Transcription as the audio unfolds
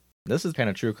This is kind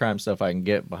of true crime stuff I can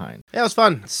get behind. Yeah, it was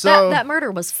fun. So That murder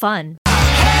was fun.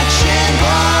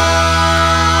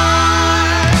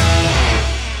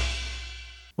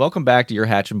 Welcome back to Your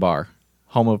Hatch and Bar,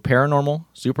 home of paranormal,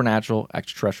 supernatural,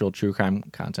 extraterrestrial true crime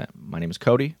content. My name is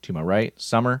Cody. To my right,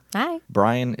 Summer. Hi.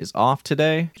 Brian is off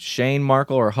today. Shane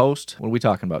Markle, our host. What are we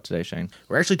talking about today, Shane?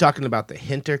 we're actually talking about the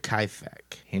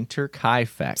Hinterkaifeck.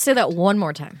 Hinterkaifeck. Say that one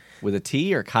more time. With a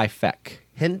T or Kaifeck?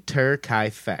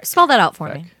 Hinterkaifeck. Spell that out for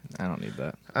me. I don't need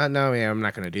that. No, yeah, I'm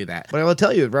not going to do that. But I will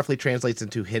tell you, it roughly translates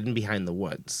into hidden behind the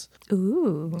woods.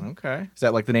 Ooh. Okay. Is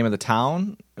that like the name of the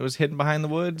town? It was hidden behind the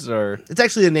woods, or? It's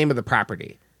actually the name of the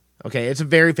property. Okay, it's a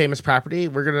very famous property.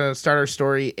 We're going to start our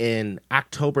story in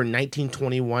October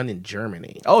 1921 in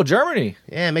Germany. Oh, Germany.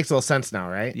 Yeah, it makes a little sense now,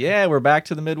 right? Yeah, we're back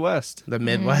to the Midwest. The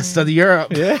Midwest of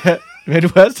Europe. Yeah,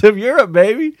 Midwest of Europe,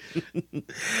 baby.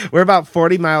 We're about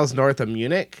 40 miles north of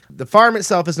Munich. The farm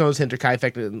itself is known as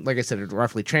Hinterkaifeck. And like I said, it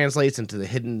roughly translates into the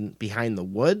hidden behind the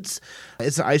woods.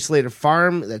 It's an isolated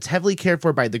farm that's heavily cared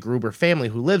for by the Gruber family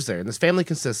who lives there. And this family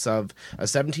consists of a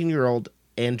 17-year-old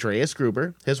Andreas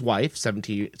Gruber, his wife,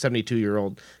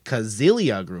 72-year-old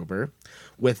Kazilia Gruber,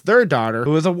 with their daughter,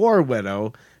 who is a war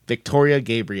widow, Victoria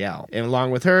Gabrielle. And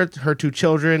along with her two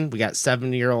children, we got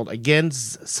 7-year-old, again,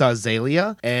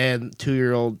 Sazelia, and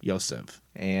 2-year-old Josef.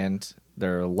 And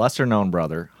their lesser-known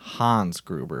brother, Hans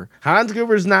Gruber. Hans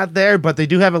Gruber's not there, but they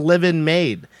do have a live-in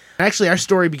maid. Actually, our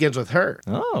story begins with her.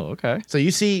 Oh, okay. So you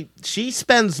see, she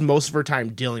spends most of her time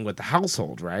dealing with the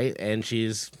household, right? And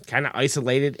she's kind of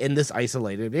isolated in this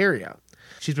isolated area.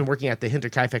 She's been working at the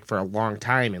Hinterkaifeck for a long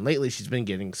time, and lately she's been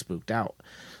getting spooked out.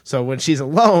 So when she's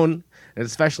alone, and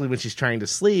especially when she's trying to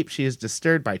sleep, she is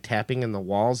disturbed by tapping in the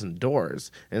walls and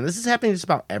doors. And this is happening just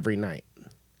about every night.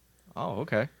 Oh,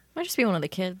 okay. Might just be one of the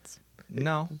kids.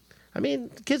 No. I mean,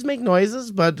 kids make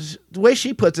noises, but the way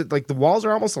she puts it, like, the walls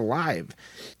are almost alive.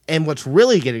 And what's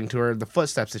really getting to her are the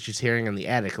footsteps that she's hearing in the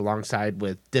attic alongside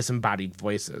with disembodied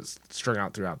voices strung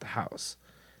out throughout the house.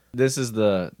 This is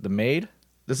the maid?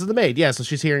 This is the maid, yeah. So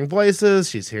she's hearing voices,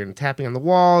 she's hearing tapping on the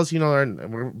walls, and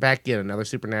we're back in another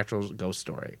supernatural ghost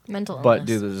story. Mental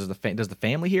illness. But does the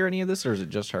family hear any of this, or is it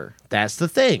just her? That's the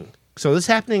thing. So this is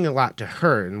happening a lot to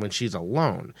her and when she's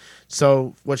alone.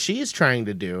 So what she is trying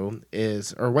to do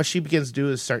is, or what she begins to do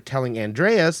is start telling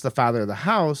Andreas, the father of the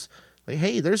house, like,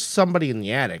 hey, there's somebody in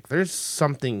the attic. There's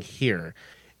something here.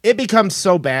 It becomes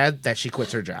so bad that she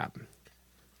quits her job.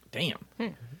 Damn.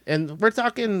 And we're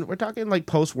talking like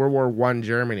post World War I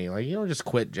Germany, like, you don't just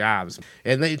quit jobs.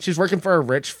 And she's working for a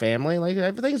rich family, like,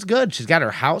 everything's good. She's got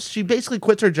her house. She basically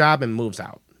quits her job and moves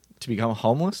out. To become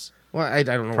homeless? Well, I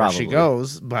don't know Probably. where she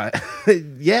goes, but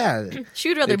yeah. She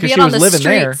would rather Because be she out on was the living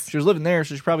streets. there. She was living there,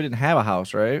 so she probably didn't have a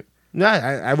house, right? No,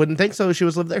 I wouldn't think so. She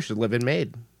was living there. She'd live in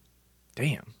maid.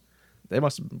 Damn. They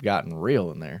must have gotten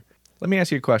real in there. Let me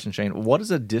ask you a question, Shane. What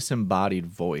is a disembodied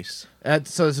voice?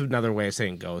 So this is another way of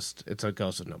saying ghost. It's a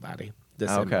ghost with no body.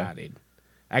 Disembodied.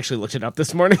 I actually looked it up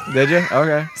this morning. Did you?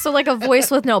 Okay. So like a voice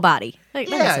with no body. Like,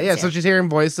 that makes Yeah, sense, yeah. So she's hearing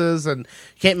voices and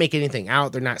can't make anything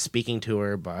out. They're not speaking to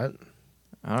her, but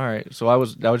All right. So I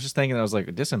was just thinking, I was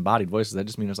like, disembodied voices, that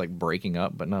just means it's like breaking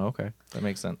up, but no, okay. That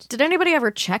makes sense. Did anybody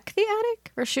ever check the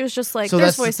attic? Or she was just like, so there's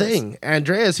that's voices. the thing.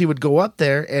 Andreas, he would go up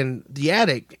there, and the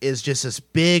attic is just this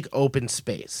big open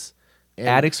space. And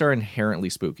Attics are inherently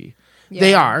spooky.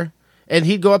 They are. And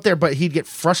he'd go up there, but he'd get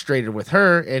frustrated with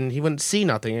her, and he wouldn't see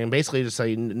nothing, and basically just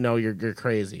say, no, you're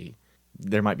crazy.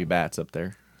 There might be bats up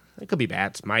there. It could be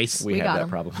bats, mice. We We had got that him.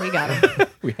 problem. We got him.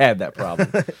 We had that problem.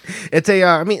 It's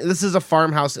this is a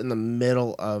farmhouse in the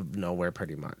middle of nowhere,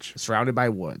 pretty much, surrounded by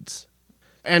woods.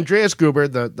 Andreas Gruber,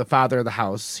 the father of the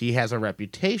house, he has a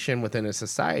reputation within his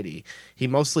society. He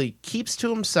mostly keeps to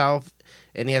himself,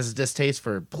 and he has a distaste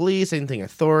for police, anything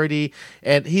authority,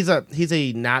 and he's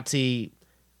a Nazi.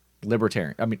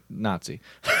 Libertarian. I mean, Nazi.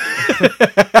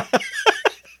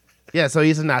 Yeah, so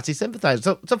he's a Nazi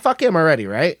sympathizer. So fuck him already,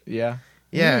 right? Yeah.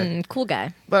 Yeah. Cool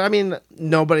guy. But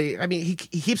he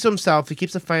keeps to himself. He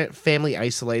keeps the family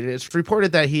isolated. It's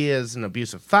reported that he is an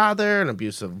abusive father, an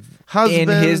abusive husband.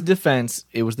 In his defense,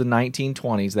 it was the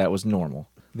 1920s. That was normal.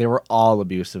 They were all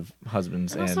abusive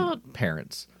husbands And and also-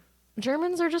 parents.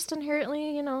 Germans are just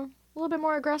inherently, a little bit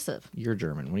more aggressive. You're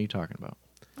German. What are you talking about?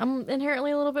 I'm inherently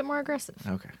a little bit more aggressive.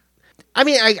 Okay.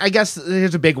 I guess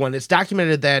here's a big one. It's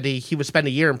documented that he would spend a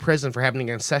year in prison for having an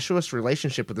incestuous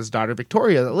relationship with his daughter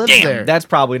Victoria that lives there. That's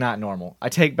probably not normal. I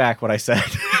take back what I said.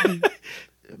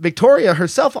 Victoria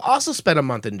herself also spent a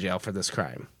month in jail for this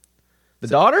crime. The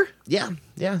daughter? Yeah.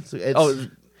 So it's,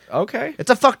 Okay. it's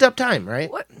a fucked up time, right?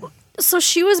 What? So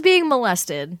she was being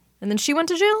molested, and then she went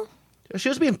to jail? She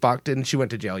was being fucked and she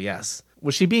went to jail, yes.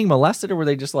 Was she being molested, or were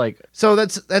they just like? So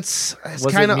that's Was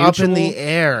it kind of up in the mutual?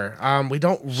 air. We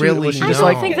don't really was she know. just I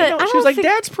like? don't think that- I she was don't like, think-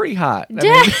 "Dad's pretty hot." I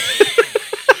Dad- mean,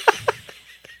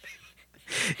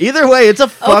 Either way, it's a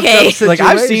fucked Okay. up situation. like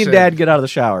I've seen Dad get out of the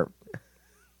shower.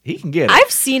 He can get it.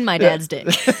 I've seen my dad's dick.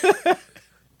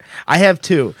 I have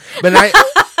too, but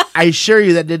I assure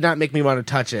you that did not make me want to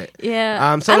touch it.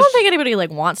 Yeah. So I don't sh- think anybody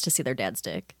like wants to see their dad's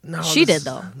dick. No, she this- did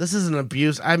though. This is an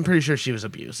abuse. I'm pretty sure she was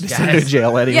abused. Send her to Guys.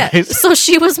 jail Yeah. anyways. So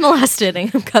she was molested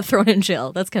and got thrown in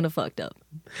jail. That's kind of fucked up.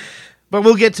 But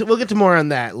we'll get to more on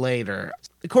that later.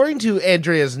 According to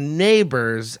Andrea's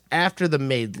neighbors, after the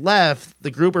maid left,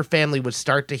 the Gruber family would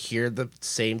start to hear the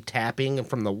same tapping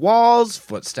from the walls,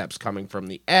 footsteps coming from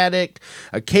the attic,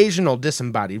 occasional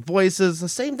disembodied voices, the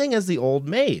same thing as the old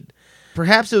maid.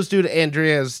 Perhaps it was due to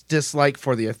Andrea's dislike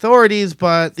for the authorities,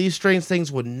 but these strange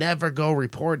things would never go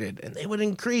reported, and they would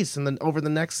increase over the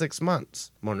next 6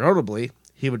 months. More notably,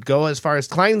 he would go as far as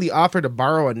declining the offer to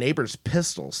borrow a neighbor's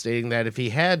pistol, stating that if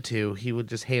he had to, he would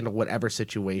just handle whatever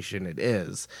situation it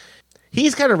is.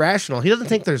 He's kind of rational. He doesn't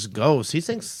think there's ghosts. He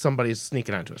thinks somebody's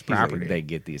sneaking onto his He's like, property. they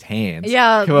get these hands.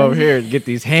 Yeah. Come over here and get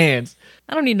these hands.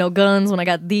 I don't need no guns when I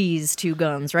got these 2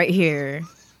 guns right here.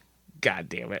 God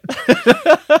damn it.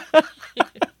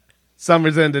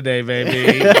 Summer's in today,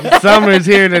 baby. Summer's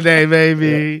here today,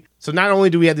 baby. So not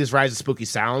only do we have these rise of spooky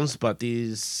sounds, but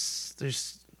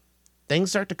there's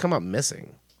things start to come up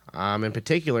missing. In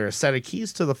particular, a set of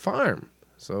keys to the farm.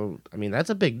 So, I mean, that's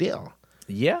a big deal.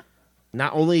 Yeah.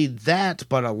 Not only that,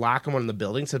 but a lock on one of the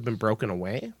buildings had been broken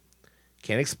away.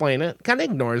 Can't explain it. Kind of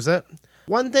ignores it.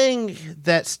 One thing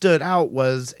that stood out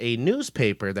was a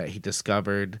newspaper that he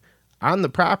discovered on the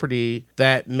property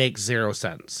that makes 0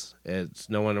 sense. It's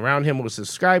no one around him was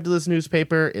subscribed to this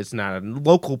newspaper. It's not a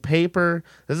local paper.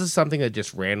 This is something that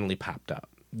just randomly popped up.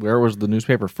 Where was the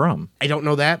newspaper from? I don't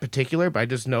know that particular, but I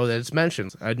just know that it's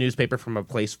mentioned. A newspaper from a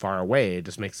place far away. It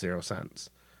just makes 0 sense.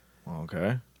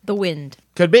 Okay. The wind.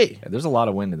 Could be. Yeah, there's a lot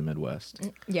of wind in the Midwest.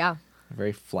 Yeah.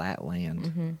 Very flat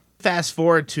land. Fast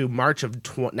forward to March of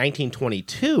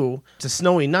 1922. It's a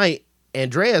snowy night.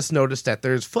 Andreas noticed that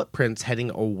there's footprints heading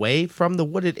away from the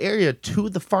wooded area to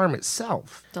the farm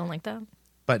itself, Don't like that.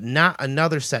 but not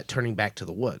another set turning back to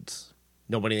the woods.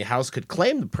 Nobody in the house could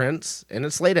claim the prints, and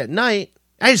it's late at night.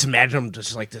 I just imagine him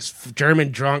just like this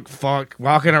German drunk fuck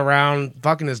walking around,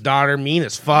 fucking his daughter, mean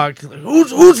as fuck. Like,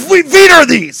 whose feet are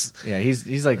these? Yeah,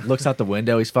 he's like looks out the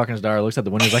window. He's fucking his daughter. Looks out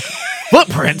the window. He's like,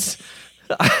 footprints.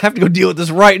 I have to go deal with this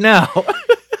right now.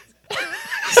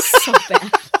 So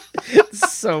bad.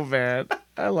 So bad.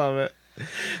 I love it.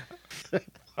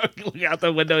 Look out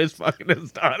the window, he's fucking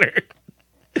his daughter.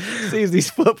 Sees these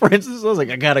footprints. And so I was like,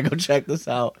 I gotta go check this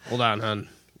out Hold on, hun.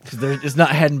 because they're just not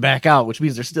heading back out, which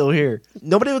means they're still here.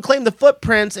 Nobody would claim the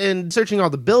footprints, and searching all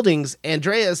the buildings,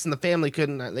 Andreas and the family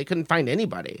couldn't find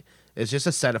anybody. It's just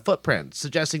a set of footprints,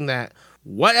 suggesting that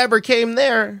whatever came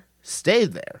there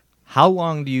stayed there. How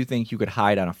long do you think you could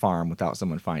hide on a farm without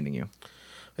someone finding you?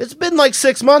 It's been like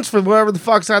 6 months for whatever the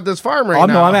fuck's at this farm right Oh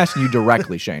now. no, I'm asking you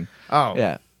directly, Shane. Oh.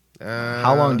 Yeah.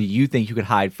 How long do you think you could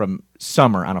hide from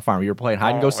summer on a farm? You were playing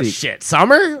hide and go seek. Shit,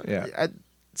 summer? Yeah.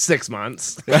 6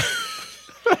 months. See,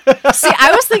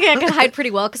 I was thinking I could hide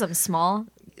pretty well because I'm small.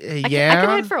 I can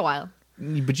hide for a while.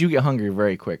 But you get hungry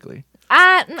very quickly.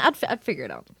 I'd figure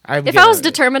it out. If I was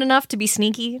determined enough to be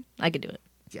sneaky, I could do it.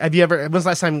 Have you ever? When's the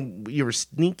last time you were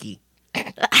sneaky?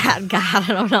 God, I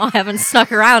don't know. I haven't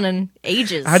snuck around in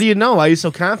ages. How do you know? Why are you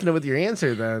so confident with your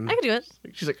answer then? I could do it.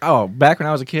 She's like, oh, back when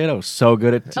I was a kid, I was so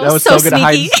good at I was so good at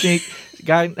hide and sneaky. seek.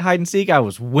 Hide and seek, I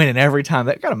was winning every time.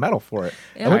 That got a medal for it.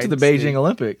 Yeah. I went to the Hide and Beijing seek.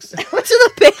 Olympics. Went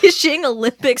to the Beijing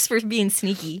Olympics for being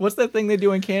sneaky. What's that thing they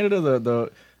do in Canada?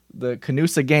 The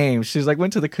Canusa Games. She's like,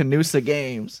 went to the Canusa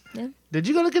Games. Did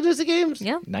you go to Caduceus Games?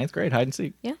 Yeah, 9th grade, hide and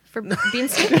seek. yeah, for being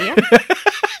sneaky. Yeah.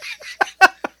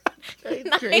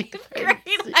 Great. Great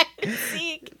hide and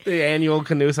seek. The annual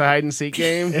Canusa hide and seek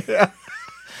game. They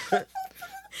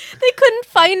couldn't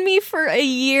find me for a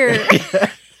year.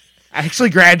 I actually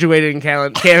graduated in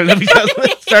Canada because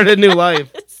I started a new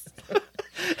life.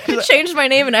 It changed my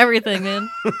name and everything, man.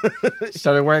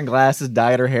 Started wearing glasses,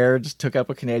 dyed her hair, just took up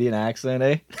a Canadian accent,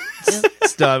 eh?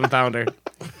 Still haven't found her.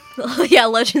 Yeah,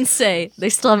 legends say they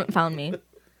still haven't found me.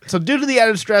 So due to the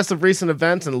added stress of recent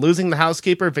events and losing the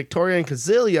housekeeper, Victoria and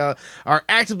Kazilia are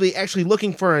actively actually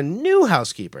looking for a new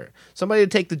housekeeper. Somebody to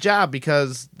take the job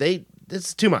because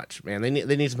it's too much, man. They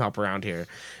need some help around here.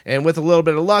 And with a little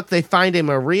bit of luck, they find a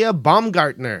Maria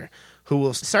Baumgartner, who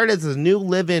will start as a new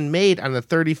live-in maid on the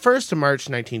 31st of March,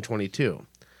 1922.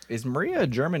 Is Maria a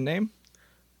German name?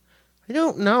 I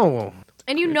don't know.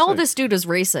 And you know this dude is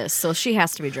racist, so she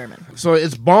has to be German. So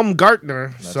it's Baumgartner.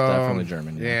 That's so definitely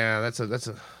German. Yeah, that's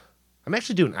a. I'm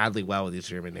actually doing oddly well with these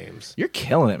German names. You're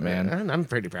killing it, man. And I'm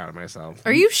pretty proud of myself.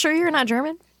 Are you sure you're not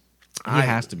German? He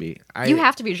has to be. You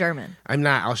have to be German. I'm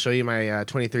not. I'll show you my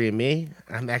 23andMe.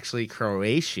 I'm actually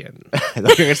Croatian. I thought you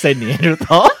were going to say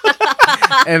Neanderthal.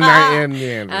 And I am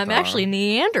Neanderthal. I'm actually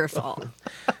Neanderthal.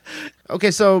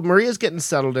 Okay, so Maria's getting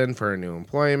settled in for her new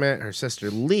employment. Her sister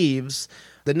leaves.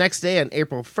 The next day, on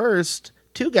April 1st,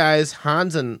 two guys,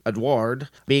 Hans and Eduard,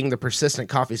 being the persistent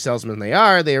coffee salesmen they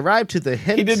are, they arrived to the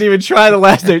hint. He didn't even try the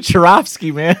last name,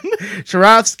 Charovsky, man.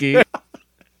 Charovsky.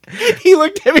 He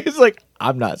looked at me, he's like,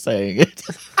 I'm not saying it.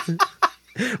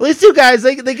 Well, these two guys,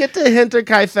 they get to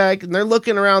Hinterkaifeck, and they're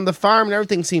looking around the farm, and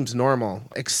everything seems normal,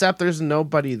 except there's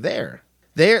nobody there.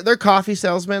 They're coffee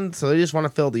salesmen, so they just want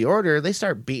to fill the order. They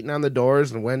start beating on the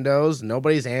doors and windows.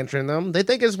 Nobody's answering them. They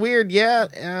think it's weird, yeah.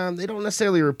 They don't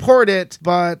necessarily report it,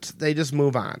 but they just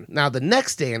move on. Now, the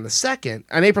next day, on April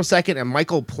 2nd,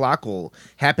 Michael Plockel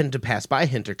happened to pass by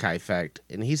Hinterkaifeck,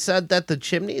 and he said that the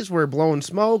chimneys were blowing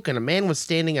smoke and a man was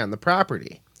standing on the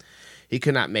property. He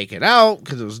could not make it out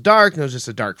because it was dark and it was just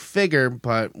a dark figure,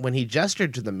 but when he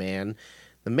gestured to the man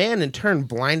in turn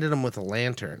blinded him with a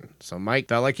lantern. So Mike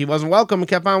felt like he wasn't welcome and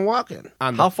kept on walking.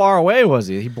 How far away was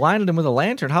he? He blinded him with a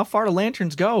lantern. How far do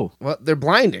lanterns go? Well, they're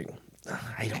blinding.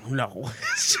 I don't know.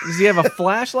 Does he have a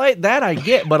flashlight? That I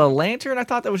get, but a lantern? I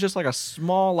thought that was just like a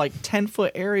small,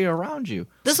 10-foot area around you.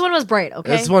 This one was bright,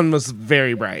 okay? This one was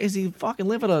very bright. Is he fucking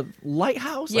live at a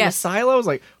lighthouse? Yes. Like a silo? It's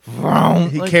like,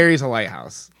 He carries a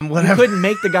lighthouse. You Whatever. couldn't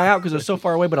make the guy out because it was so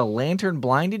far away, but a lantern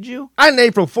blinded you? On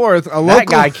April 4th, That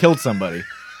guy killed somebody.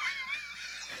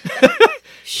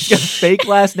 He got a fake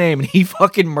last name and he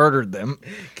fucking murdered them.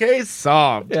 Case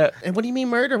solved. Yeah. And what do you mean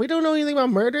murder? We don't know anything about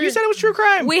murder. You said it was true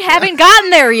crime. We haven't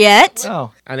gotten there yet.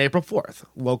 Oh, On April 4th,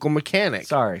 local mechanic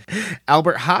sorry.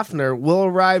 Albert Hoffner will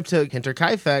arrive to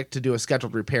Hinterkaifeck to do a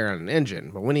scheduled repair on an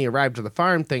engine. But when he arrived to the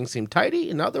farm, things seemed tidy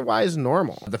and otherwise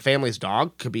normal. The family's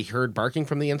dog could be heard barking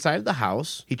from the inside of the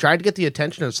house. He tried to get the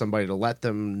attention of somebody to let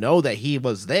them know that he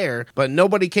was there, but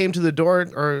nobody came to the door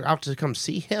or out to come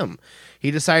see him.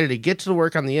 He decided to get to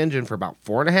work on the engine for about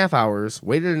 4.5 hours,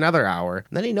 waited another hour,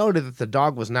 and then he noted that the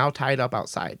dog was now tied up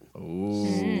outside.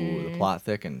 Ooh, the plot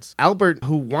thickens. Albert,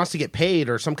 who wants to get paid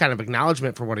or some kind of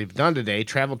acknowledgement for what he's done today,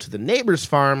 traveled to the neighbor's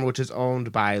farm, which is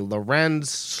owned by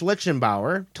Lorenz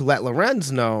Schlichenbauer, to let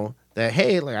Lorenz know that,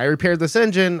 hey, I repaired this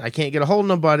engine. I can't get a hold of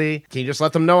nobody. Can you just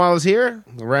let them know I was here?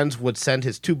 Lorenz would send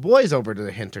his two boys over to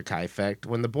the Hinterkaifeck.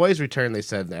 When the boys returned, they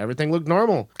said that everything looked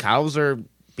normal. Cows are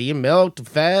being milked,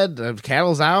 fed,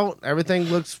 cattle's out. Everything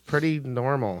looks pretty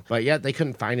normal. But yet they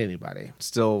couldn't find anybody.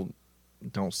 Still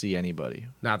don't see anybody.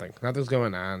 Nothing's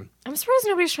going on. I'm surprised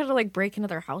nobody's tried to break into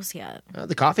their house yet.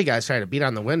 The coffee guy's trying to beat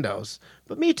on the windows.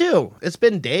 But me too. It's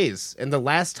been days. And the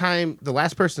last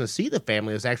person to see the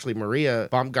family was actually Maria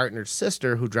Baumgartner's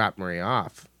sister, who dropped Maria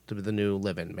off to be the new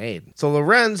live-in maid. So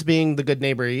Lorenz, being the good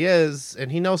neighbor he is,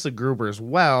 and he knows the Grubers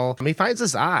well, he finds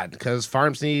this odd because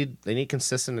farms need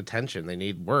consistent attention. They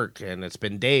need work, and it's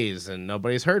been days, and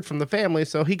nobody's heard from the family,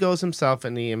 so he goes himself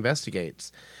and he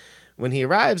investigates. When he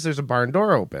arrives, there's a barn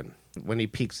door open. When he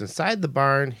peeks inside the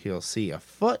barn, he'll see a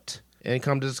foot and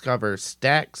come to discover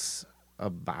stacks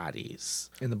of bodies.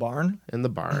 In the barn? In the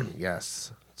barn,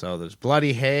 yes. So there's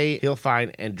bloody hay. He'll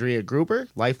find Andrea Gruber,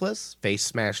 lifeless, face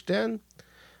smashed in.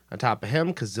 On top of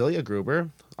him, Kazilia Gruber,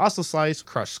 also sliced,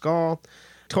 crushed skull.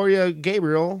 Victoria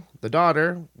Gabriel, the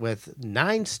daughter, with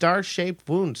 9 star-shaped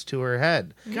wounds to her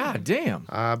head. God damn.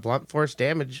 Blunt force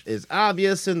damage is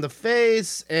obvious in the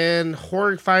face, and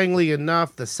horrifyingly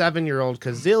enough, the 7-year-old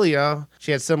Kazilia,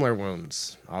 she had similar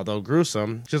wounds, although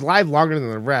gruesome. She was alive longer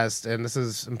than the rest, and this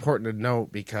is important to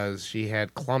note because she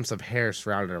had clumps of hair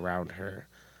surrounded around her,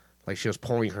 like she was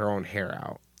pulling her own hair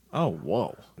out. Oh,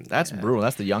 whoa. That's brutal.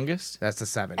 That's the youngest? That's the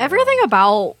 7. Everything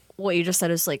about what you just said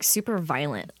is super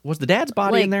violent. Was the dad's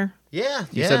body in there? Yeah.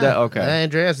 You said that? Okay.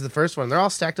 Andrea's the first one. They're all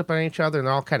stacked up on each other and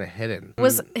they're all kind of hidden.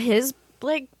 Was his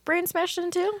brain smashed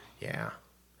in too? Yeah.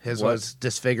 His was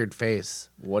disfigured face.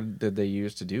 What did they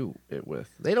use to do it with?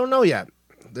 They don't know yet.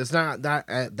 It's not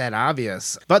that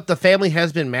obvious. But the family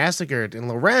has been massacred, and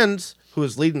Lorenz, who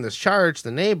is leading this charge,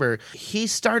 the neighbor, he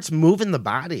starts moving the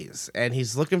bodies, and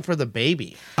he's looking for the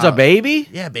baby. It's a baby?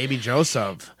 Yeah, baby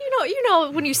Joseph. You know,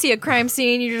 when you see a crime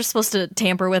scene, you're just supposed to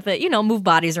tamper with it. Move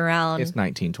bodies around. It's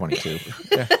 1922.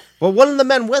 Yeah. Well, one of the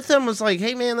men with him was like,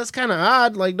 hey, man, that's kind of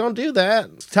odd. Don't do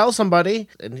that. Tell somebody.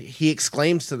 And he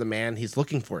exclaims to the man he's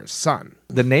looking for his son.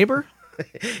 The neighbor?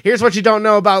 Here's what you don't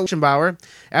know about Reichenbauer.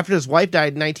 After his wife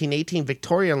died in 1918,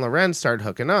 Victoria and Lorenz started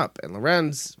hooking up. And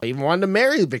Lorenz even wanted to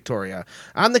marry Victoria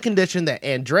on the condition that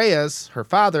Andreas, her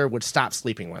father, would stop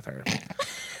sleeping with her.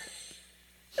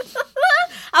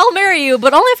 I'll marry you,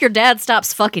 but only if your dad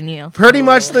stops fucking you. Pretty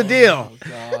much the deal.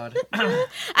 God.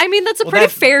 I mean, that's a pretty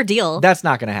fair deal. That's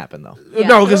not going to happen, though. Yeah.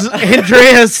 No, because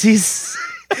Andreas,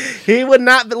 he would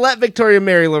not let Victoria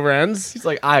marry Lorenz. He's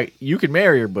like, you can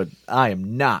marry her, but I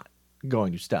am not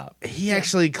going to stop. He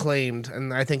actually claimed,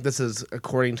 and I think this is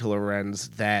according to Lorenz,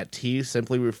 that he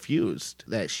simply refused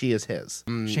that she is his.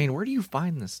 Shane, where do you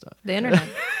find this stuff? The internet.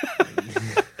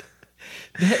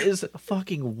 That is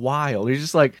fucking wild. He's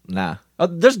just like, nah.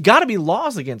 There's got to be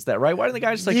laws against that, right? Why didn't the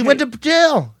guy just like... He went to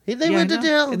jail. They went to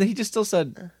jail. And then he just still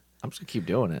said, I'm just going to keep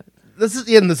doing it. This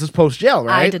is post-jail,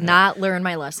 right? I did not learn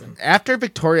my lesson. After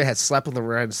Victoria had slept with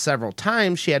Lorenz several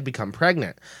times, she had become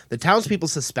pregnant. The townspeople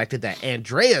suspected that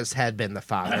Andreas had been the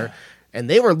father, and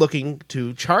they were looking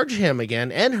to charge him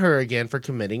again and her again for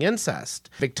committing incest.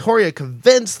 Victoria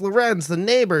convinced Lorenz, the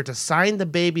neighbor, to sign the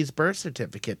baby's birth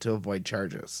certificate to avoid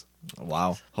charges.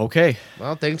 Wow. Okay.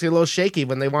 Well, things get a little shaky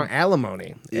when they want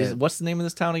alimony. What's the name of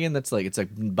this town again? It's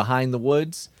like behind the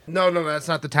woods. No, that's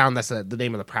not the town. That's the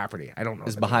name of the property. I don't know.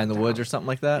 It's behind the woods or something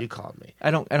like that. You called me.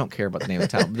 I don't care about the name of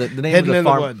the town. The name Hidden of the in the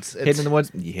farm. woods. Hidden in the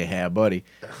woods. Yeah, buddy.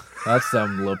 That's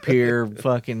some Lapeer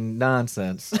fucking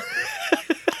nonsense.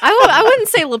 I wouldn't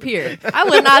say Lapeer. I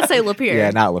would not say Lapeer. Yeah,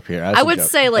 not Lapeer. I would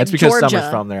say like That's because Georgia. Summer's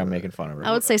from there. I'm making fun of her.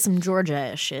 I would say some Georgia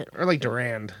ass shit. Or like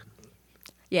Durand.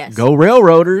 Yes. Go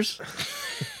Railroaders.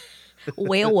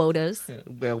 Whale wodas.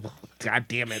 Well, God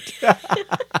damn it.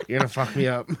 You're going to fuck me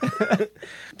up.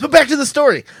 So back to the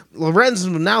story. Lorenz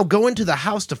will now go into the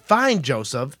house to find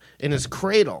Joseph in his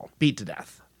cradle, beat to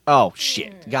death. Oh,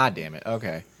 shit. God damn it.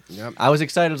 Okay. Yep. I was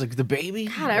excited. I was like, the baby?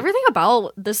 God, everything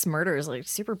about this murder is like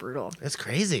super brutal. It's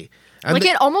crazy. And Like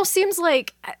it almost seems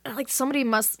like somebody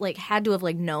must like had to have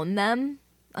like known them.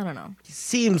 I don't know.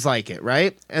 seems like it,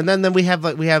 right? And then we have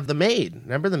the maid.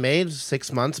 Remember the maid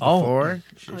 6 months before?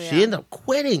 She yeah. ended up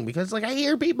quitting because like I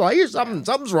hear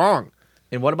something's wrong.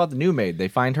 And what about the new maid? They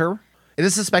find her? It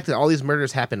is suspected all these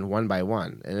murders happened one by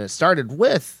one, and it started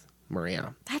with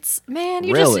Maria. That's man,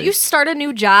 you Really? you start a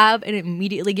new job and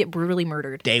immediately get brutally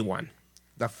murdered. Day one,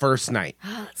 the first night.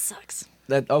 Oh, that sucks.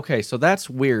 Okay, so that's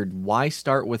weird. Why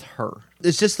start with her?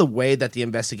 It's just the way that the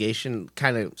investigation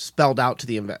kind of spelled out to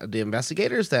the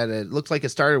investigators that it looked like it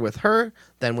started with her,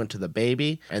 then went to the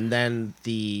baby, and then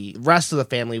the rest of the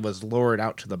family was lured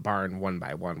out to the barn one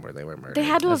by one where they were murdered. They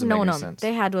had to have Doesn't make known any him. sense.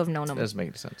 They had to have known him. That doesn't make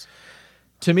any sense.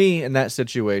 To me, in that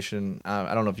situation,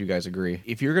 I don't know if you guys agree.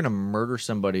 If you're going to murder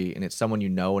somebody and it's someone you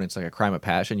know and it's like a crime of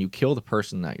passion, you kill the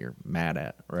person that you're mad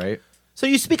at, right? So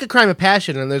you speak of crime of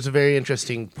passion, and there's a very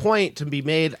interesting point to be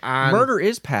made on Murder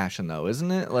is passion, though,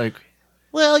 isn't it? Like,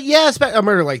 Well, yeah, a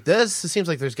murder like this, it seems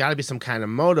like there's got to be some kind of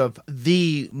motive.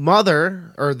 The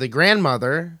mother or the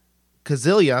grandmother,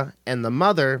 Kazilia, and the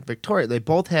mother, Victoria, they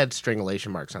both had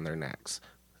strangulation marks on their necks.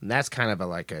 And that's kind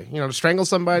of to strangle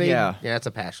somebody. Yeah. Yeah, it's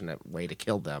a passionate way to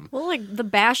kill them. Well, like the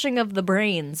bashing of the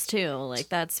brains too. Like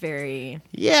that's very.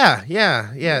 Yeah.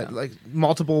 Like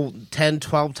multiple 10,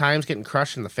 12 times getting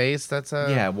crushed in the face. That's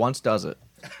yeah, once does it.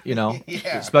 You know?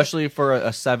 Yeah. Especially for a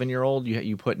 7-year-old,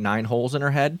 you put 9 holes in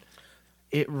her head.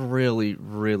 It really,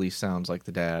 really sounds like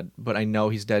the dad, but I know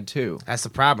he's dead too. That's the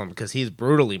problem because he's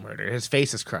brutally murdered. His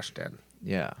face is crushed in.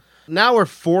 Yeah. Now we're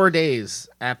 4 days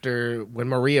after when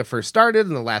Maria first started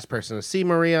and the last person to see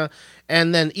Maria.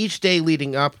 And then each day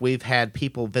leading up, we've had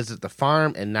people visit the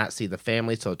farm and not see the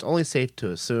family. So it's only safe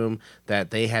to assume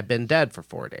that they had been dead for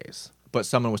 4 days. But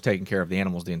someone was taking care of the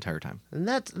animals the entire time. And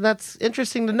that's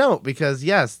interesting to note because,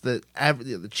 yes, the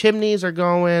chimneys are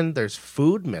going. There's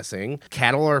food missing.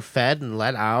 Cattle are fed and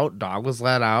let out. Dog was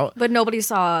let out. But nobody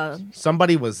saw.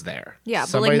 Somebody was there. Yeah, but,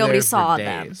 Somebody nobody there for saw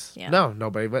them. days. Yeah. No,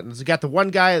 nobody. But you got the one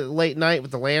guy late night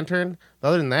with the lantern. But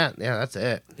other than that, yeah, that's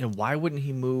it. And why wouldn't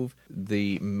he move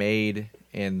the maid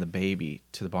and the baby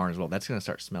to the barn as well? That's going to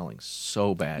start smelling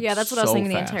so bad. Yeah, that's what I was so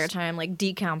thinking fast. the entire time. Like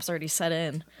decomp's already set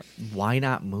in. Why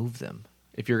not move them?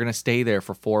 If you're going to stay there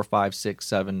for 4, 5, 6,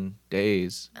 7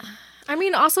 days. I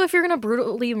mean, also if you're gonna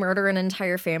brutally murder an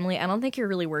entire family, I don't think you're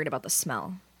really worried about the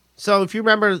smell. So if you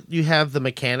remember, you have the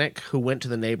mechanic who went to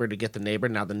the neighbor to get the neighbor.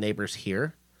 Now the neighbor's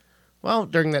here. Well,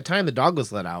 during that time, the dog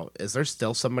was let out. Is there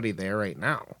still somebody there right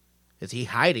now? Is he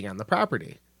hiding on the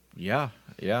property? Yeah.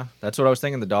 That's what I was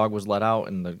thinking. The dog was let out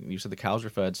and you said the cows were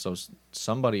fed, so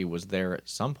somebody was there at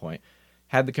some point.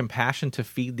 had the compassion to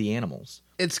feed the animals.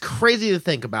 It's crazy to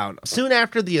think about. Soon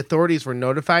after the authorities were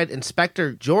notified,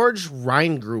 Inspector George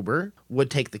Reingruber would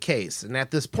take the case. And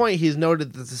at this point, he's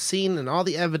noted that the scene and all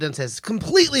the evidence has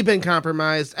completely been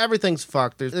compromised. Everything's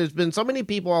fucked. There's been so many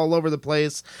people all over the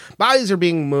place. Bodies are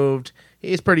being moved.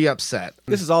 He's pretty upset.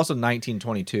 This is also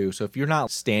 1922, so if you're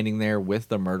not standing there with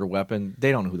the murder weapon,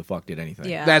 they don't know who the fuck did anything.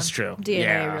 Yeah. That's true. DNA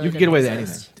Yeah. really You can get away with didn't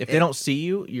anything. exist. If they don't see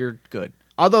you, you're good.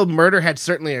 Although murder had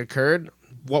certainly occurred,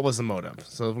 what was the motive?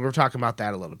 So we're talking about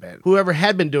that a little bit. Whoever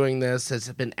had been doing this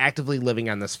has been actively living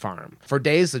on this farm. For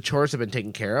days, the chores have been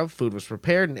taken care of, food was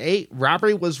prepared and ate.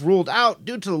 Robbery was ruled out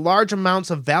due to the large amounts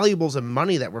of valuables and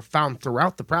money that were found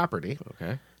throughout the property.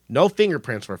 Okay. No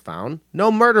fingerprints were found.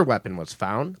 No murder weapon was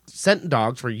found. Scent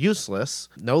dogs were useless.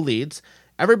 No leads.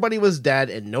 Everybody was dead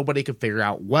and nobody could figure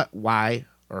out what, why,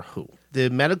 or who. The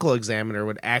medical examiner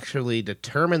would actually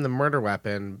determine the murder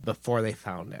weapon before they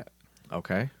found it.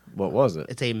 Okay. What was it?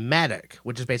 It's a mattock,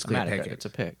 which is basically a Matica. pick. It's a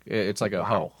pick. It's like a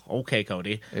Wow. hoe. Okay,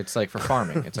 Cody. It's like for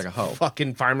farming. It's like a hoe.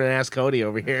 Fucking farming ass Cody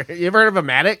over here. You ever heard of a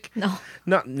mattock? No.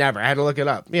 No, never. I had to look it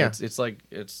up. Yeah.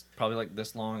 It's probably like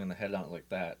this long and the head out like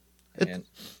that. And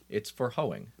it's for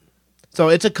hoeing. So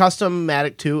it's a custom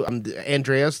mattock too.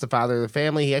 Andreas, the father of the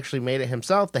family, he actually made it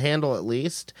himself, the handle at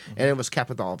least, and it was kept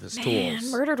with all of his Man,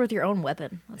 tools. murdered with your own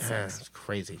weapon. That Yeah, sucks. it's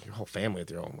crazy. Your whole family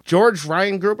with your own. George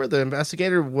Reingruber, the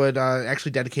investigator, would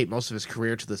actually dedicate most of his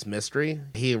career to this mystery.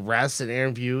 He arrests and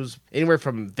interviews anywhere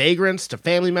from vagrants to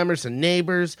family members to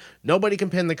neighbors. Nobody can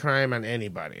pin the crime on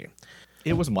anybody.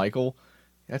 It was Michael.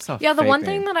 That's a Yeah, the fake one name.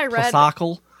 thing that I read-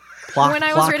 Plasakel? When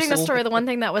I was reading the Ploxel? story, the one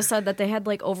thing that was said that they had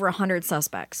like over 100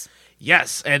 suspects.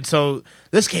 Yes, and so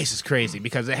this case is crazy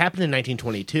because it happened in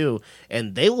 1922,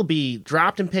 and they will be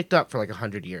dropped and picked up for like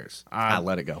 100 years.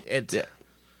 Let it go. It's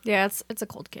Yeah, it's a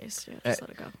cold case. Yeah, just let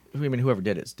it go. I mean, whoever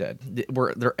did it's dead.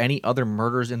 Were there any other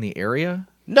murders in the area?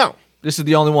 no, This is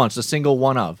the only one. It's a single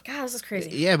one of. God, this is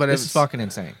crazy. yeah, but This it's is fucking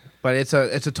insane. but it's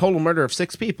a total murder of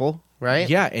 6 people, right?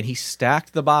 Yeah, and he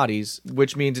stacked the bodies,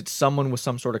 which means it's someone with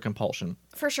some sort of compulsion.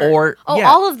 For sure. Or yeah.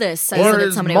 All of this says Or that it's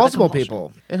it's somebody multiple with a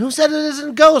compulsion. people. And who said it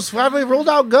isn't ghosts? Why have we ruled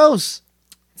out ghosts?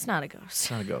 It's not a ghost. It's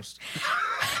not a ghost.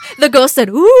 The ghost said,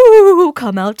 "Ooh,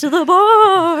 come out to the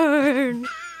barn."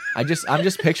 I'm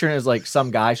just picturing it as like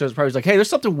some guy shows probably like, hey, there's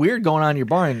something weird going on in your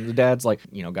barn. And the dad's like,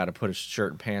 got to put his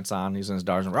shirt and pants on. He's in his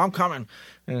daughter's room. I'm coming.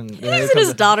 And He's in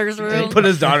his daughter's He room. put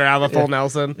his daughter out of the full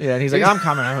Nelson. Yeah, and he's like, I'm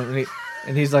coming.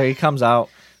 And he's like, he comes out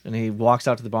and he walks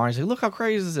out to the barn. He's like, look how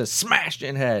crazy this is. Smashed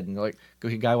in head. And like,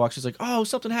 the guy walks. He's like, oh,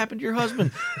 something happened to your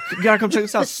husband. You gotta come check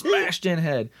this out. Smashed in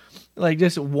head. Like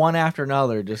just one after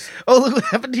another. Just Oh, look what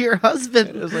happened to your husband.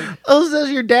 it was like, Oh, is that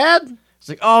your dad? it's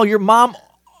like, oh, your mom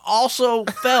also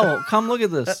fell. Come look at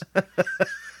this.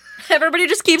 Everybody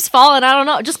just keeps falling. I don't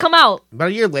know. Just come out. About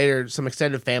a year later, some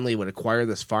extended family would acquire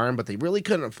this farm, but they really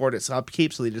couldn't afford its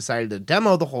upkeep, so they decided to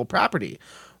demo the whole property,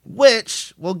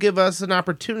 which will give us an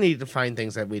opportunity to find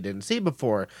things that we didn't see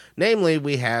before. Namely,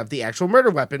 we have the actual murder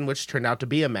weapon, which turned out to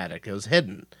be a mattock. It was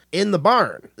hidden in the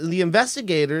barn. The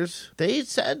investigators, they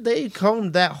said they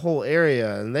combed that whole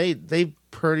area, and they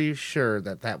pretty sure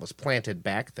that was planted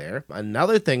back there.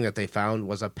 Another thing that they found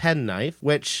was a penknife,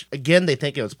 which, again, they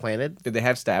think it was planted. Did they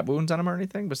have stab wounds on him or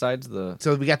anything besides the?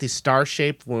 So we got these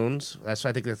star-shaped wounds. I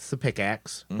think that's the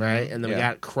pickaxe, right? And then we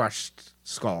yeah. got crushed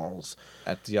skulls.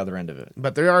 At the other end of it.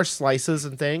 But there are slices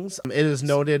and things. It is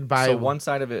noted by So one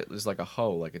side of it is like a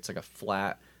hoe, like it's like a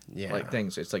flat, Yeah. like thing.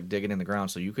 So it's like digging in the ground.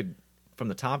 So you could, from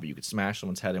the top, you could smash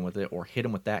someone's head in with it, or hit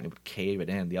him with that, and it would cave it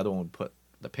in. The other one would put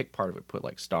the pick part of it, put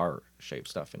like star shaped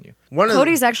stuff in you. one of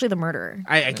Cody's actually the murderer.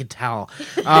 I could tell.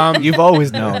 You've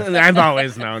always known. I've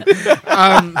always known.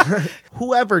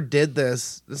 Whoever did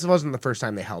this wasn't the first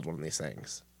time they held one of these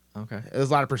things. Okay. There was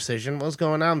a lot of precision what was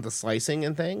going on with the slicing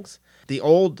and things. The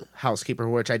old housekeeper,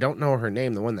 which I don't know her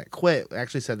name, the one that quit,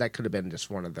 actually said that could have been just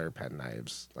one of their pen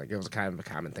knives. Like, it was kind of a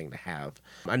common thing to have.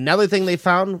 Another thing they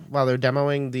found while they're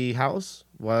demoing the house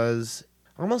was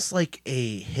almost like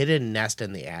a hidden nest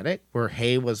in the attic where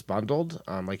hay was bundled.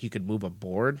 Like, you could move a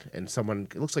board and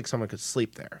it looks like someone could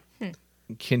sleep there.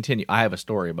 Continue. I have a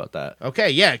story about that. Okay,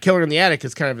 yeah, killer in the attic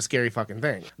is kind of a scary fucking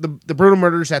thing. The brutal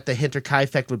murders at the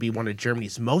Hinterkaifeck would be one of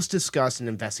Germany's most discussed and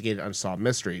investigated unsolved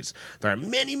mysteries. There are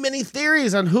many, many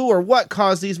theories on who or what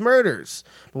caused these murders.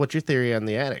 But what's your theory on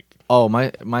the attic? Oh,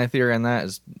 my theory on that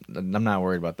is, I'm not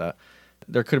worried about that.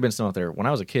 There could have been some out there. When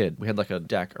I was a kid, we had like a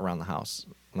deck around the house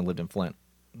when I lived in Flint.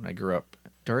 When I grew up.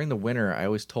 During the winter, I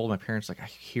always told my parents, like, I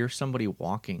hear somebody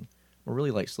walking. I'm a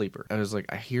really light sleeper. I was like,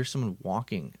 I hear someone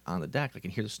walking on the deck. I can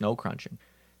hear the snow crunching.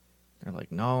 They're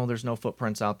like, no, there's no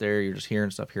footprints out there. You're just hearing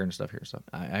stuff.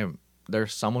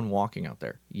 there's someone walking out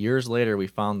there. Years later, we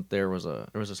found there was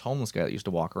this homeless guy that used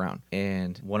to walk around,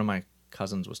 and one of my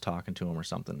cousins was talking to him or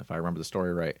something, if I remember the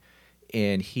story right.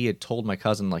 And he had told my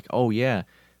cousin, like, oh yeah,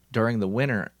 during the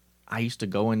winter, I used to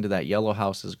go into that yellow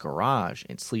house's garage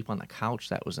and sleep on the couch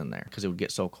that was in there because it would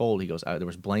get so cold. He goes, there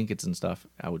was blankets and stuff.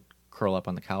 I would curl up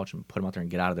on the couch and put them out there and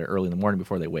get out of there early in the morning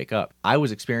before they wake up. I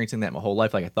was experiencing that my whole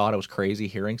life. Like, I thought I was crazy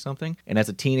hearing something. And as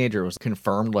a teenager, it was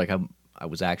confirmed, like, I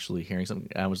was actually hearing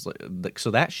something. I was like, so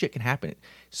that shit can happen.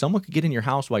 Someone could get in your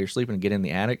house while you're sleeping and get in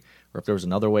the attic, or if there was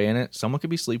another way in it, someone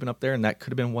could be sleeping up there, and that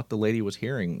could have been what the lady was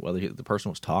hearing, whether the person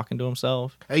was talking to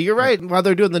himself. You're right. While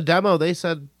they're doing the demo, they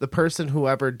said the person,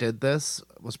 whoever did this,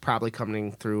 was probably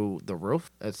coming through the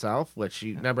roof itself, which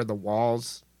you remember the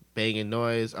walls banging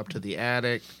noise up to the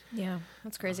attic. Yeah,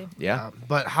 that's crazy. Yeah.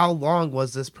 But how long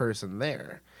was this person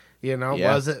there? You know,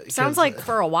 Yeah. was it? Sounds like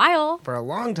for a while. for a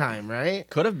long time, right?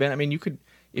 Could have been. I mean,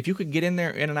 if you could get in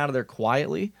and out of there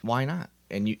quietly, why not?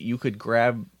 And you could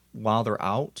grab while they're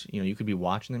out. You know, you could be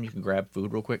watching them. You could grab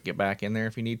food real quick, get back in there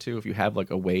if you need to. If you have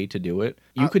like a way to do it,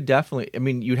 you could definitely. I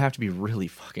mean, you'd have to be really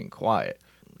fucking quiet.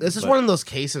 This is one of those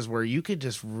cases where you could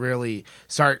just really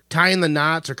start tying the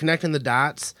knots or connecting the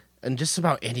dots and just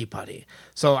about anybody.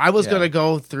 So I was going to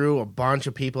go through a bunch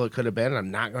of people it could have been. I'm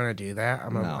not going to do that.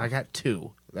 I got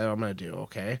two that I'm going to do,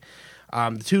 okay?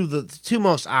 The two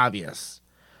most obvious.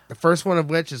 The first one of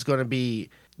which is going to be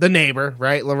the neighbor,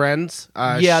 right? Lorenz.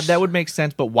 Yeah, that would make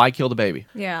sense, but why kill the baby?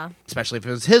 Yeah. Especially if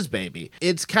it was his baby.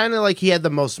 It's kind of like he had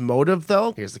the most motive,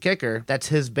 though. Here's the kicker. That's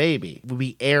his baby. Would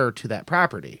be heir to that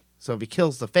property. So if he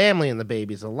kills the family and the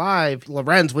baby's alive,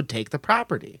 Lorenz would take the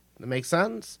property. That makes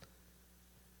sense?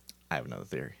 I have another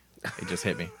theory. It just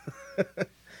hit me.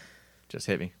 Just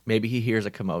hit me. Maybe he hears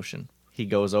a commotion. He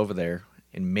goes over there,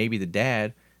 and maybe the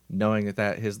dad, knowing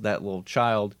that little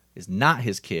child is not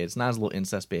his kid, it's not his little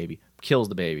incest baby, kills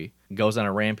the baby, goes on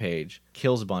a rampage,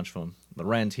 kills a bunch of them.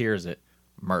 Lorenz hears it,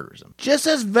 murders him. Just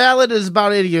as valid as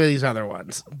about any of these other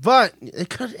ones. But it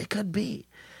could be.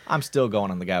 I'm still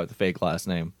going on the guy with the fake last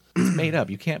name. It's made up.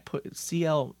 You can't put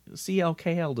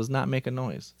CLKL does not make a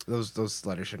noise. Those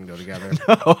letters shouldn't go together.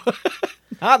 No,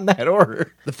 not in that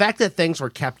order. The fact that things were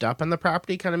kept up on the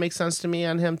property kind of makes sense to me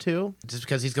on him, too. Just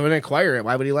because he's going to acquire it,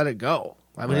 why would he let it go?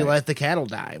 Why would he let the cattle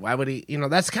die? Why would he,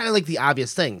 that's kind of like the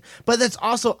obvious thing. But that's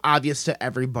also obvious to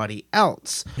everybody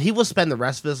else. He will spend the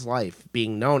rest of his life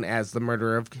being known as the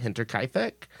murderer of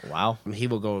Hinterkaifeck. Wow. He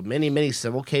will go many, many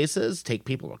civil cases, take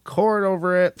people to court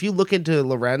over it. If you look into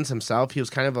Lorenz himself, he was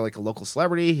kind of like a local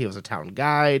celebrity. He was a town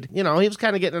guide. He was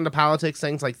kind of getting into politics,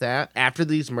 things like that. After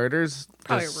these murders,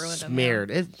 Probably just ruined him,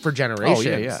 smeared it for generations.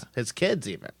 Oh, yeah. His kids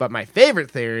even. But my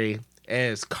favorite theory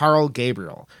is Carl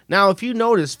Gabriel. Now, if you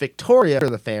notice, Victoria,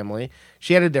 the family,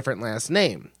 she had a different last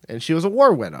name, and she was a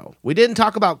war widow. We didn't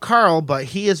talk about Carl, but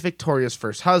he is Victoria's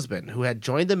first husband, who had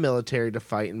joined the military to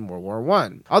fight in World War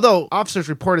I. Although officers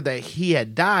reported that he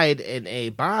had died in a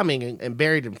bombing and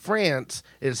buried in France,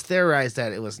 it is theorized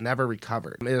that it was never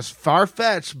recovered. It is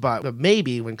far-fetched, but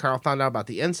maybe when Carl found out about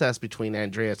the incest between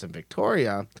Andreas and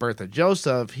Victoria, birth of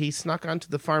Joseph, he snuck onto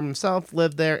the farm himself,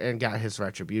 lived there, and got his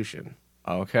retribution.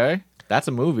 Okay. That's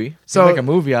a movie. So make a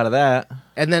movie out of that.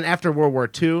 And then after World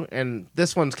War II, and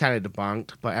this one's kind of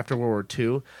debunked, but after World War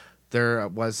II, there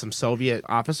was some Soviet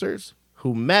officers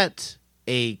who met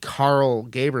a Carl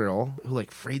Gabriel who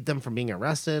freed them from being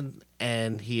arrested,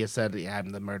 and he has said, "Yeah, I'm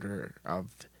the murderer of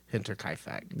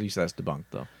Hinterkaifeck." You said that's debunked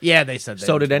though. Yeah, they said that.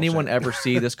 So did anyone ever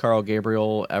see this Carl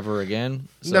Gabriel ever again?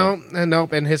 No.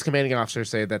 And his commanding officers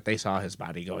say that they saw his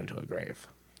body go into a grave.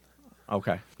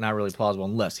 Okay, not really plausible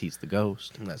unless he's the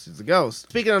ghost. Unless he's a ghost.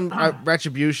 Speaking of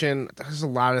retribution, there's a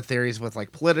lot of theories with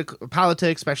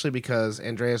politics, especially because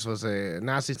Andreas was a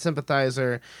Nazi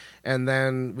sympathizer. And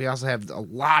then we also have a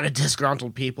lot of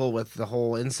disgruntled people with the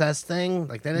whole incest thing.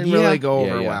 That didn't really go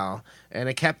over well. And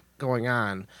it kept going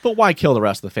on. But why kill the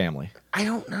rest of the family? I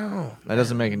don't know. That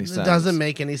doesn't make any sense. It doesn't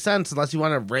make any sense unless you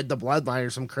want to rid the bloodline or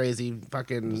some crazy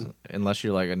fucking... Unless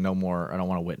you're like, no more, I don't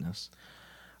want to witness.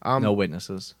 No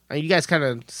witnesses. You guys kind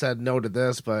of said no to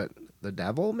this, but the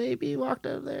devil maybe walked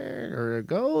out there? Or a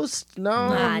ghost? No,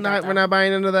 we're not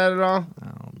buying into that at all. I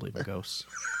don't believe in ghosts.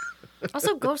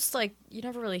 Also, ghosts, you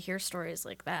never really hear stories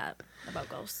like that about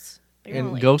ghosts.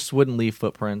 And ghosts wouldn't leave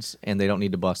footprints, and they don't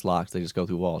need to bust locks. They just go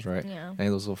through walls, right? Yeah. Any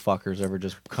of those little fuckers ever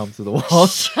just come through the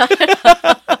walls?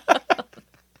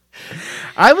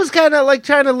 I was kind of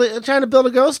trying to build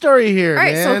a ghost story here. All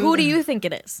right, man. so who do you think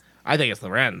it is? I think it's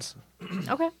Lorenz.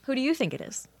 Okay, who do you think it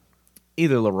is?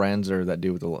 Either Lorenz or that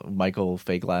dude with the Michael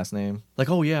fake last name.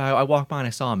 Oh yeah, I walked by and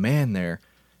I saw a man there.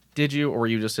 Did you, or were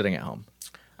you just sitting at home?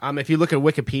 If you look at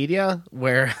Wikipedia,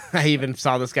 where I even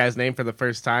saw this guy's name for the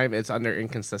first time, it's under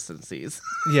inconsistencies.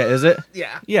 Yeah, is it?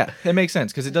 Yeah. Yeah, it makes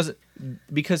sense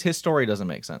because his story doesn't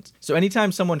make sense. So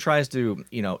anytime someone tries to,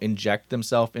 inject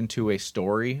themselves into a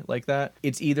story like that,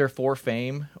 it's either for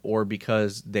fame or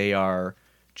because they are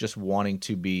just wanting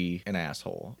to be an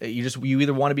asshole. You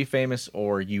either want to be famous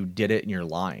or you did it and you're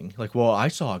lying. Like, well, I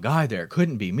saw a guy there. It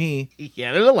couldn't be me.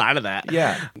 Yeah, there's a lot of that.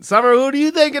 Yeah. Summer, who do you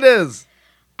think it is?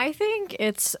 I think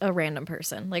it's a random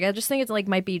person. Like, I just think it's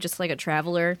might be just like a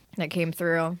traveler that came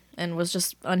through and was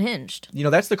just unhinged.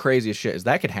 That's the craziest shit is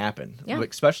that could happen. Yeah.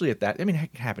 Like, especially at that. I mean,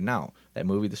 it can happen now. That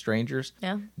movie, The Strangers.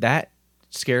 Yeah. That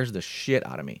scares the shit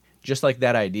out of me. Just like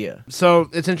that idea. So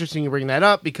it's interesting you bring that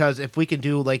up because if we could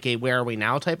do like a Where Are We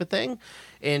Now type of thing,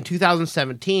 in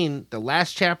 2017, the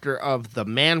last chapter of The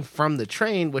Man from the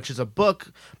Train, which is a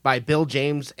book by Bill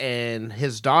James and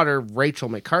his daughter, Rachel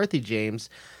McCarthy James,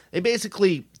 they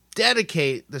basically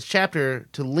dedicate this chapter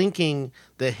to linking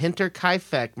the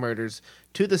Hinterkaifeck murders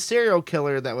to the serial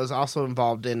killer that was also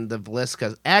involved in the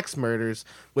Villisca axe murders,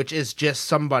 which is just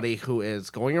somebody who is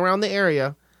going around the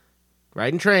area,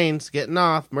 riding trains, getting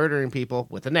off, murdering people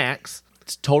with an axe.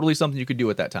 It's totally something you could do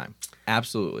at that time.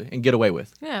 Absolutely. And get away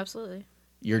with. Yeah, absolutely.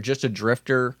 You're just a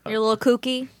drifter. You're a little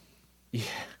kooky.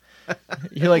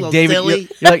 You're like little David. silly.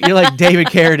 You're like David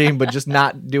Carradine, but just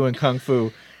not doing kung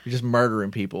fu. You're just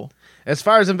murdering people. As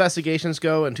far as investigations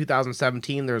go, in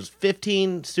 2017, there's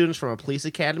 15 students from a police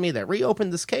academy that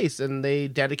reopened this case, and they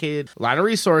dedicated a lot of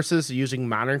resources using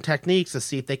modern techniques to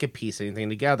see if they could piece anything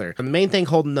together. And the main thing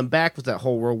holding them back was that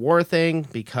whole World War thing,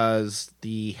 because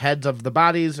the heads of the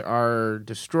bodies are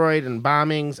destroyed in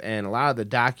bombings, and a lot of the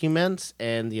documents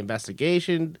and the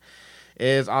investigation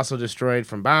is also destroyed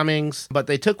from bombings. But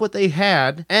they took what they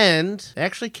had and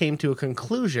actually came to a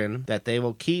conclusion that they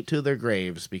will keep to their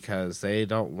graves because they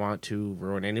don't want to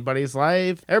ruin anybody's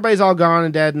life. Everybody's all gone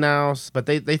and dead now, but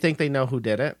they think they know who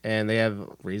did it, and they have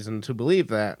reason to believe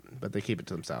that, but they keep it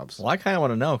to themselves. Well, I kind of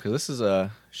want to know because this is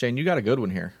Shane. You got a good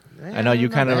one here. Yeah, I know you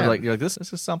not kind of bad. you're like this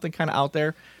is something kind of out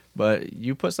there, but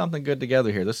you put something good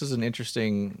together here. This is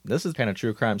kind of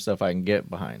true crime stuff I can get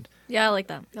behind. Yeah, I like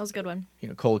that. That was a good one.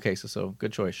 Cold cases. So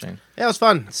good choice, Shane. Yeah, it was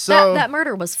fun. So That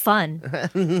murder was fun.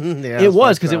 yeah, It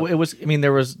was because fun it was. I mean,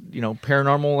 there was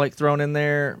paranormal like thrown in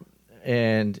there,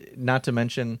 and not to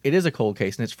mention it is a cold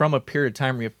case, and it's from a period of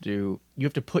time where you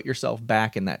have to put yourself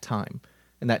back in that time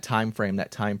frame,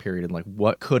 that time period, and like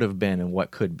what could have been and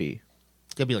what could be.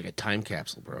 It's gonna be like a time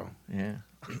capsule, bro. Yeah.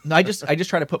 I just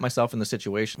try to put myself in the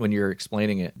situation when you're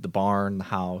explaining it, the barn, the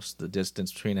house, the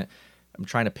distance between it. I'm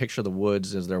trying to picture the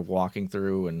woods as they're walking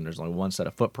through, and there's only one set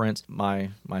of footprints. My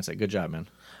mindset, good job, man.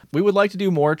 We would like to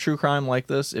do more true crime like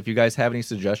this. If you guys have any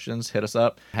suggestions, hit us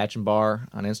up. Hatch and Bar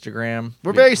on Instagram.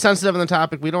 We're very sensitive on the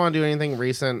topic. We don't want to do anything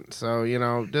recent, so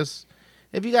just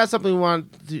if you got something you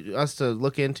want us to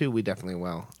look into, we definitely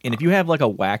will. And if you have like a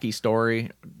wacky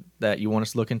story that you want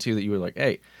us to look into, that you were like,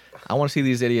 hey, I want to see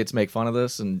these idiots make fun of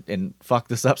this and fuck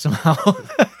this up somehow.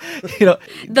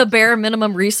 The bare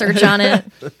minimum research on it.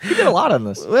 You did a lot on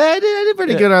this. Well, I did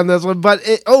pretty good on this one, but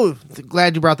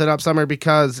glad you brought that up, Summer,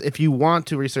 because if you want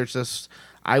to research this,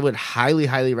 I would highly,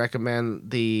 highly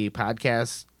recommend the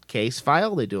podcast Case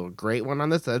File. They do a great one on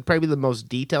this. That'd probably be the most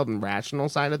detailed and rational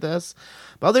side of this.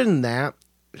 But other than that,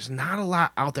 there's not a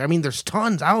lot out there. I mean, there's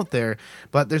tons out there,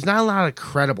 but there's not a lot of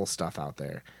credible stuff out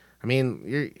there. I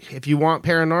mean, if you want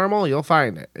paranormal, you'll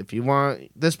find it. If you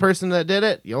want this person that did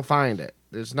it, you'll find it.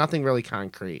 There's nothing really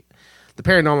concrete. The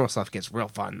paranormal stuff gets real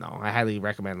fun, though. I highly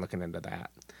recommend looking into that.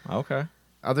 Okay.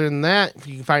 Other than that,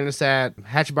 you can find us at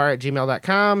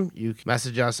hatchandbar@gmail.com. You can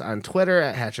message us on Twitter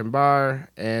at hatchandbar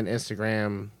and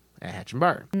Instagram at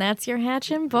hatchandbar. And that's your Hatch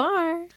and Bar.